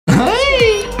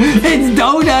It's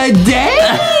donut day.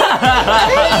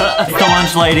 It's the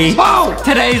lunch lady. Whoa.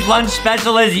 Today's lunch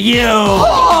special is you.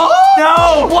 Oh,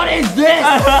 No. what is this?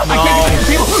 I can't get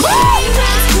the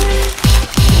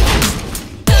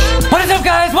What is up,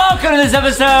 guys? Welcome to this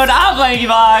episode of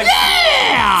LankyBox.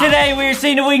 Yeah! Today we're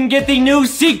seeing if we can get the new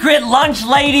secret lunch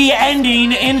lady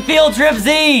ending in Field Trip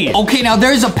Z. Okay, now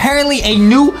there's apparently a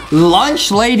new lunch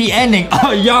lady ending.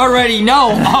 You already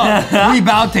know. We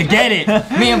about to get it.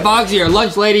 Me and Foxy are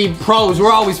lunch lady pros.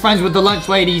 We're always friends with the lunch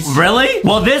ladies. Really?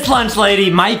 Well, this lunch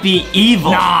lady might be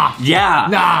evil. Nah. Yeah.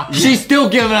 Nah, she's still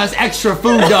giving us extra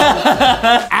food though.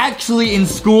 Actually, in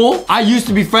school, I used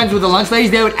to be friends with the lunch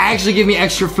ladies. They would actually give me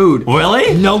extra food.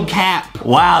 Really? No cap.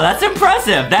 Wow, that's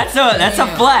impressive. That's a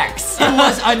flex. It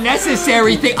was a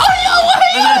necessary thing. Oh, yo,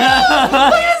 wait!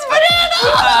 Look at this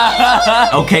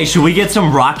banana! Okay, should we get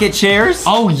some rocket chairs?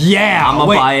 Oh, yeah. I'ma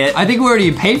buy it. I think we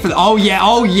already paid for that. Oh, yeah.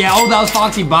 Oh, yeah. Oh, that was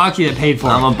Foxy Boxy that paid for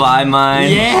it. I'ma buy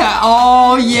mine. Yeah.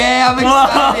 Oh, yeah. I'm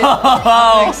excited.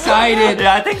 I'm excited.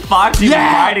 Yeah, I think Foxy was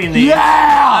riding these.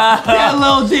 Yeah. That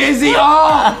little dizzy.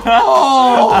 Oh.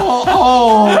 Oh.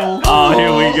 Oh. Oh,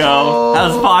 here we go.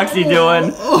 How's Foxy doing?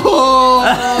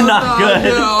 Not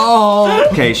good. Oh.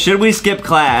 Okay, should we skip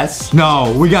class?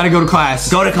 No, we gotta go to class.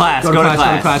 Go to class. Go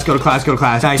to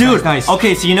class. Nice, Dude, nice.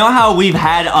 Okay, so you know how we've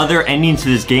had other endings to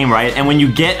this game, right? And when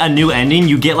you get a new ending,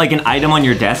 you get like an item on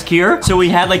your desk here. So we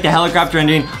had like the helicopter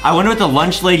ending. I wonder what the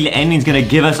lunch lady ending's gonna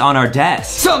give us on our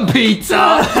desk. Some pizza.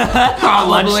 Our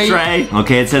lunch tray.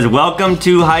 Okay, it says, welcome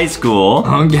to high school.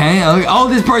 Okay. Oh,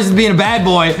 this person's being a bad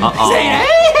boy. Uh-oh. Saying, hey.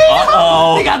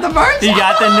 Uh-oh. They got the merch. You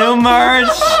got the new merch.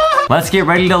 Let's get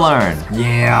ready to learn.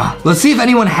 Yeah. Let's see if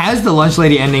anyone has the lunch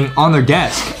lady ending on their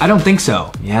desk. I don't think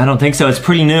so. Yeah, I don't think so. It's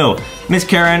pretty new. Miss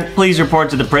Karen, please report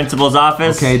to the principal's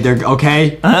office. Okay, they're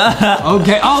okay.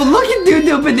 Okay. Oh, look at dude,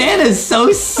 the banana is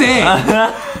so sick.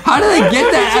 How do they get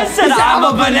that? It said, I'm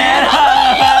a banana.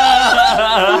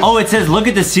 Oh, it says, look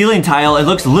at the ceiling tile. It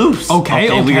looks loose.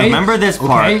 Okay. We remember this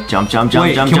part. Okay. Jump.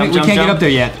 Wait, we can't get up there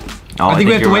yet. Oh, I think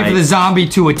we have to wait for the zombie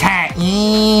to attack.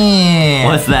 Yeah.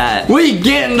 What's that? We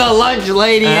getting the lunch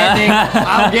lady ending.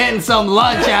 I'm getting some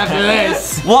lunch after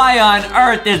this. Why on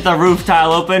earth is the roof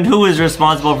tile open? Who is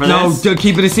responsible for this? No,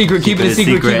 keep it a secret. Keep it a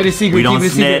secret. We don't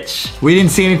snitch. We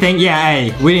didn't see anything. Yeah,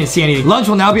 hey, we didn't see anything. Lunch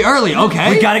will now be early. Okay.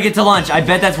 We gotta get to lunch. I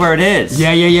bet that's where it is.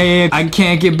 Yeah. I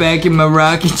can't get back in my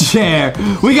rocking chair.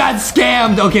 We got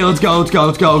scammed. Okay, let's go.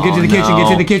 Get to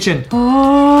the kitchen.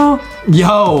 Oh.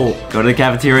 Yo. Go to the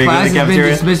cafeteria. Class has been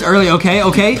dismissed early.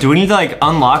 Okay. Do we need to like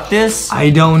unlock this? I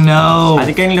don't know. I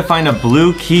think I need to find a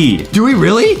blue key. Do we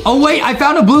really? Oh wait, I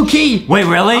found a blue key. Wait,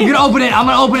 really? I'm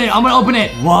gonna open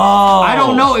it. Whoa. I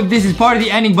don't know if this is part of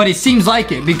the ending, but it seems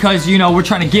like it because, you know, we're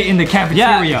trying to get in the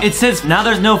cafeteria. Yeah, it says now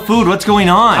there's no food. What's going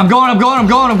on? I'm going.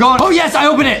 Oh yes, I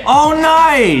opened it. Oh,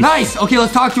 nice. Nice. Okay,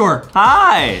 let's talk to her.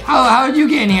 Hi. How did you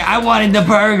get in here? I wanted the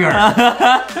burger.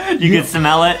 You can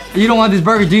smell it. You don't want this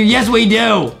burger, do you? Yes, we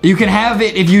do. You can have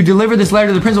it if you deliver this letter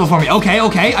to the principal for me. Okay.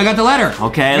 I got the letter.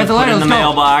 Okay, I got the put letter. it in the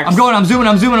mailbox. I'm zooming.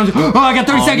 Oh, I got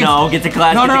 30 seconds. No, get to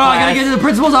class. No, I gotta get to the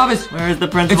principal's office. Where is the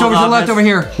principal's It's over office? to the left over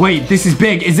here. Wait, this is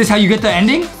big. Is this how you get the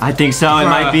ending? I think so. It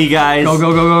might be, guys. Go.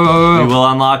 We will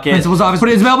unlock it. Principal's office. Put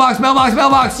it in his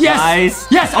mailbox. Yes. Nice.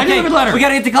 Yes, I delivered the letter. We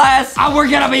gotta get to class. We're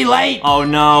gonna be late. Oh,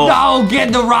 no. No,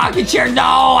 get the rocket chair.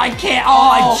 No, I can't.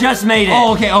 I just made it.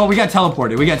 Oh, okay. Oh, we got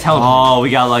teleported. Oh, we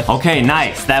got like, okay,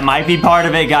 nice. That might be part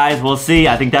of it, guys. We'll see.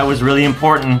 I think that was really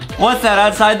important. What's that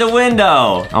outside the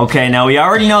window? Okay, now we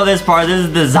already know this part. This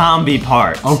is the zombie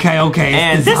part. Okay.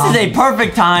 And this is a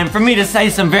perfect time for me to say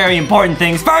some very important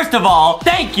things. First of all,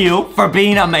 thank you for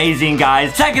being amazing,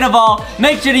 guys. Second of all,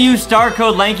 make sure to use star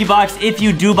code LankyBox if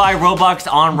you do buy Robux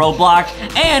on Roblox.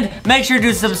 And make sure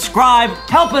to subscribe.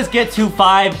 Help us get to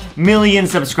 5 million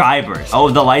subscribers. Oh,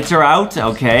 the lights are out.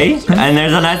 Okay. And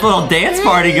there's a nice little dance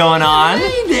party going on.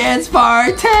 Hey, dance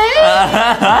party.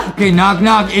 Okay,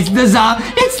 knock. It's the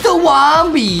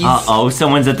zombies. Uh-oh,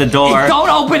 someone's at the door. Don't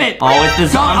open it. Oh, it's the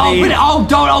zombie. Don't open it. Oh,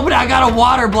 don't open it. I got a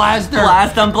water blaster.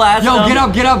 Blast them. Yo, get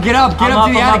up to the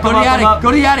attic.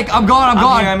 Go to the attic. I'm gone.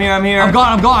 I'm here. I'm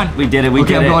gone. We did it.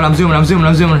 Okay, I'm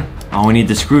zooming. Oh, we need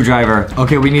the screwdriver.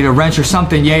 Okay, we need a wrench or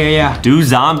something. Yeah. Do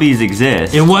zombies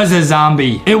exist? It was a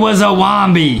zombie. It was a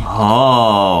wombi.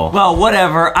 Oh. Well,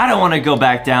 whatever. I don't want to go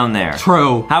back down there.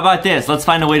 True. How about this? Let's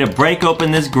find a way to break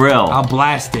open this grill. I'll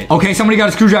blast it. Okay, somebody got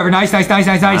a screwdriver. Nice.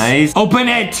 Open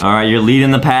it. All right, you're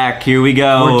leading the pack. Here we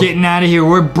go. We're getting out of here.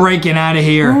 We're breaking out of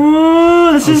here.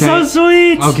 Ooh, this is so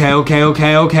sweet. Okay.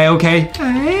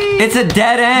 It's a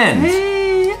dead end.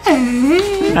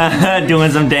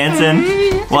 Doing some dancing.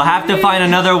 We'll have to find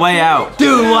another way out.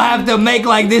 Dude, we'll have to make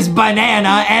like this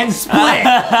banana and split.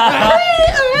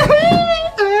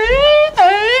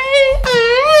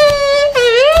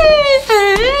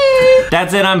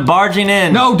 That's it, I'm barging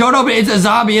in. No, don't open it. It's a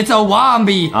zombie. It's a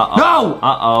wombi.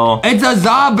 No. It's a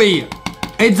zombie.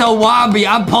 It's a wombi.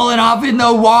 I'm pulling off in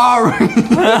the war.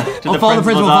 Follow the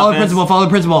principal. Follow the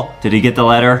principal. Did he get the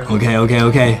letter?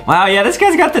 Okay. Wow, yeah, this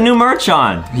guy's got the new merch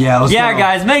on. Yeah, let's go.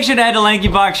 Guys, make sure to head to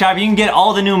LankyBox Shop. You can get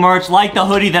all the new merch, like the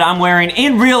hoodie that I'm wearing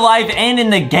in real life and in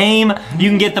the game. You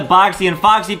can get the Boxy and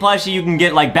Foxy plushie. You can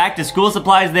get like back to school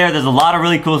supplies there. There's a lot of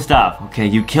really cool stuff. Okay,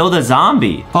 you killed a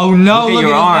zombie. Oh no, look at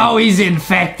your arm. Oh, he's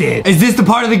infected. Is this the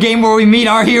part of the game where we meet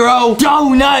our hero?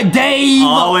 Donut Dave.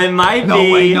 Oh, it might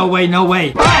be. No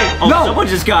way. Hey, no. Someone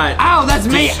just got. Ow, that's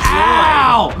me. destroyed.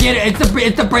 Ow. Get it.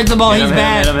 It's the principal. He's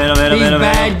bad. He's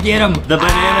bad. Get him. The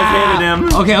bananas hit him.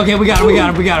 Okay, we got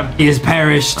him. He has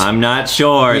perished. I'm not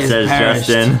sure, says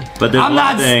Justin. But there's I'm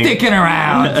not sticking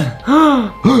around.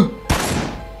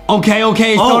 Okay,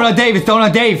 it's Donut Dave. It's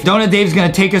Donut Dave. Donut Dave's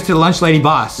gonna take us to the lunch lady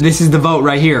boss. This is the vote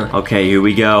right here. Okay, here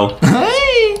we go.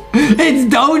 Hey,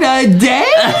 it's Donut Dave.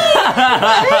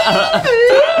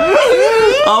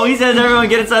 Oh, he says everyone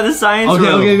get inside the science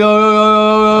room. Okay, go.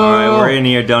 All right, we're in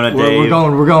here, Donut Dave. We're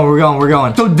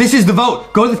going. So this is the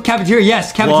vote. Go to the cafeteria.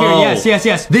 Yes, cafeteria.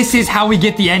 Yes. This is how we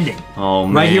get the ending. Oh,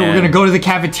 man. Right here, we're gonna go to the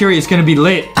cafeteria. It's gonna be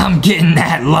lit. I'm getting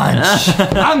that lunch.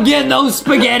 I'm getting those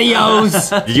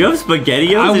SpaghettiOs. Did you have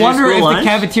SpaghettiOs? I wonder if the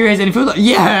cafeteria has any food.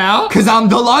 Yeah, because I'm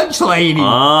the lunch lady.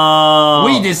 Oh.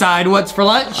 We decide what's for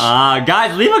lunch.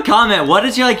 Guys, leave a comment. What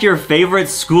is your favorite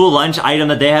school lunch item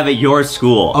that they have at your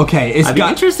school? Okay, I'd be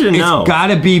interested to know. It's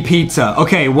gotta be pizza.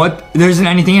 Okay, what? There isn't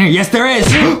anything in here. Yes, there is.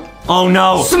 Oh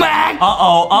no! Smack!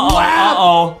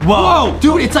 Uh-oh. Whoa!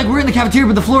 Dude, it's like we're in the cafeteria,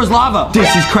 but the floor is lava.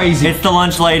 This is crazy. It's the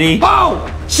lunch lady. Oh!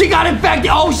 She got infected.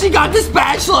 Oh, she got the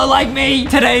spatula like me.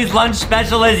 Today's lunch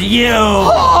special is you.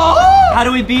 Oh. How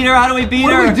do we beat her? What do we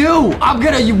do? I'm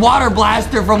gonna water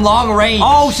blast her from long range.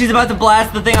 Oh, she's about to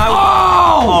blast the thing.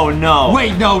 Oh no.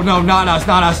 Wait, no, not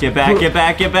us. Get back.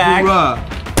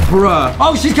 Bruh.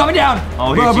 Oh, she's coming down.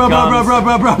 Oh, here she comes.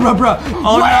 Bruh.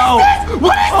 Oh, no.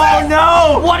 What is this? Oh,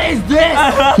 no. What is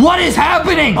this? What is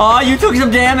happening? Oh, you took some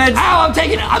damage. Ow, I'm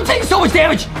taking so much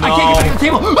damage. No. I can't get back to the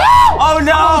table. Oh,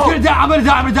 no. I'm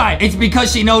gonna die. It's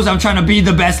because she knows I'm trying to be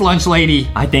the best lunch lady.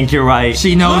 I think you're right.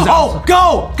 She knows. Oh,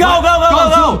 go.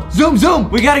 Zoom.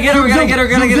 We gotta get her.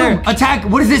 Attack.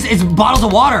 What is this? It's bottles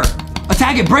of water.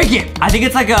 Attack it, break it. I think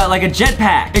it's like a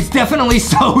jetpack. It's definitely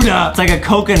soda. It's like a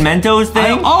Coke and Mentos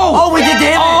thing. Oh, we did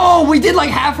damage. Oh, we did like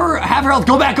half her health.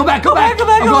 Go back. I'm going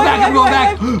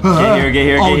back. Get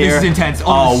here. Oh, this is intense.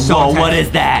 Oh, so intense. What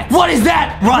is that? What is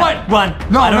that? Run.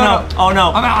 No, I don't know. Oh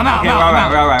no. I'm out.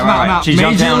 Right.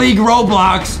 Major League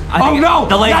Roblox. Oh no,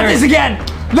 the laser. Not this again.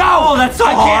 No! Oh, that's so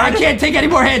hard. I can't take any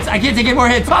more hits. I'm gonna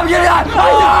die. I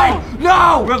died.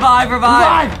 No! Revive.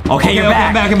 Okay, you're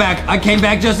back. I'm back. I came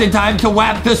back just in time to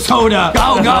whap the soda.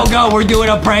 Go. We're doing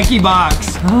a pranky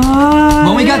box.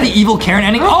 When we got the evil Karen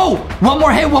ending. Oh! One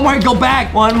more hit. Go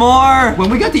back. One more. When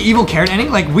we got the evil Karen ending,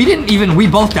 like we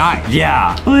both died.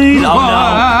 Yeah. Please. Oh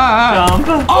no.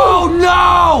 Jump. Oh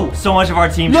no! So much of our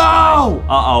team. No!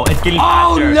 Uh-oh. It's getting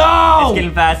faster. Oh no! It's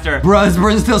getting faster.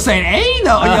 Bruh's still saying, hey,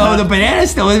 no, the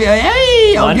banana's still with me.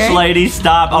 Hey, okay. Lunch lady,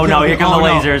 stop. Oh no, here come the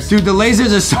lasers. Dude, the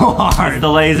lasers are so hard. It's the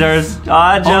lasers.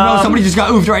 Jump. Oh no, somebody just got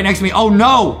oofed right next to me. Oh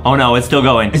no. Oh no, it's still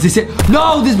going. Is this it?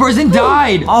 No, this person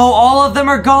died. Oh, all of them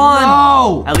are gone.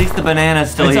 No. At least the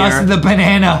banana's still here. It's us, the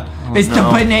banana. It's the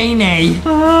banana.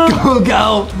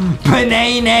 Go.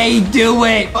 Banana, do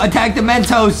it. Attack the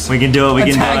Mentos. We can do it.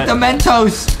 Attack the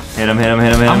Mentos. Hit him.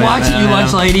 I'm watching you,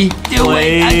 lunch lady. Do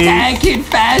it. Attack it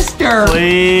faster.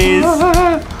 Please.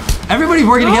 Everybody's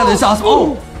working together. It's awesome.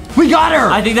 Oh, we got her.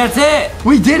 I think that's it.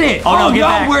 We did it. Oh no, get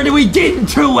back. Where did we get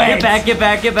into it? Get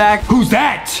back. Who's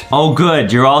that? Oh,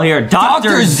 good. You're all here.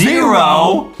 Dr.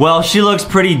 Zero. Well, she looks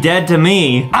pretty dead to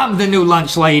me. I'm the new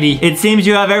lunch lady. It seems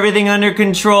you have everything under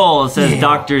control, says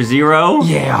Dr. Zero.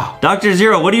 Yeah. Dr.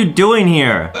 Zero, what are you doing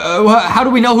here? How do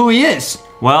we know who he is?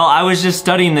 Well, I was just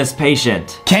studying this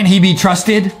patient. Can he be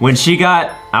trusted? When she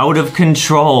got out of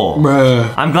control.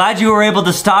 Bruh. I'm glad you were able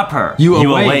to stop her. You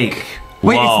awake.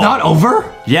 Wait, Whoa. It's not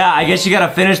over? Yeah, I guess you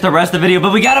gotta finish the rest of the video,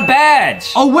 but we got a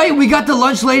badge! Oh wait, we got the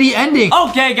lunch lady ending.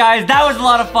 Okay guys, that was a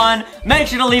lot of fun. Make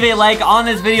sure to leave a like on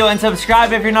this video and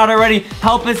subscribe if you're not already.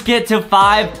 Help us get to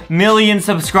 5 million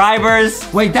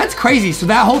subscribers. Wait, that's crazy. So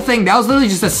that whole thing, that was literally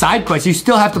just a side quest. You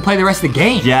still have to play the rest of the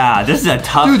game. Yeah, this is a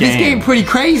tough game. Dude, this game pretty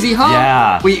crazy, huh?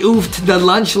 Yeah. We oofed the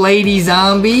lunch lady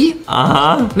zombie.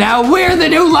 Uh-huh. Now we're the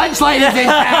new lunch ladies in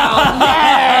town.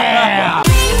 Yeah!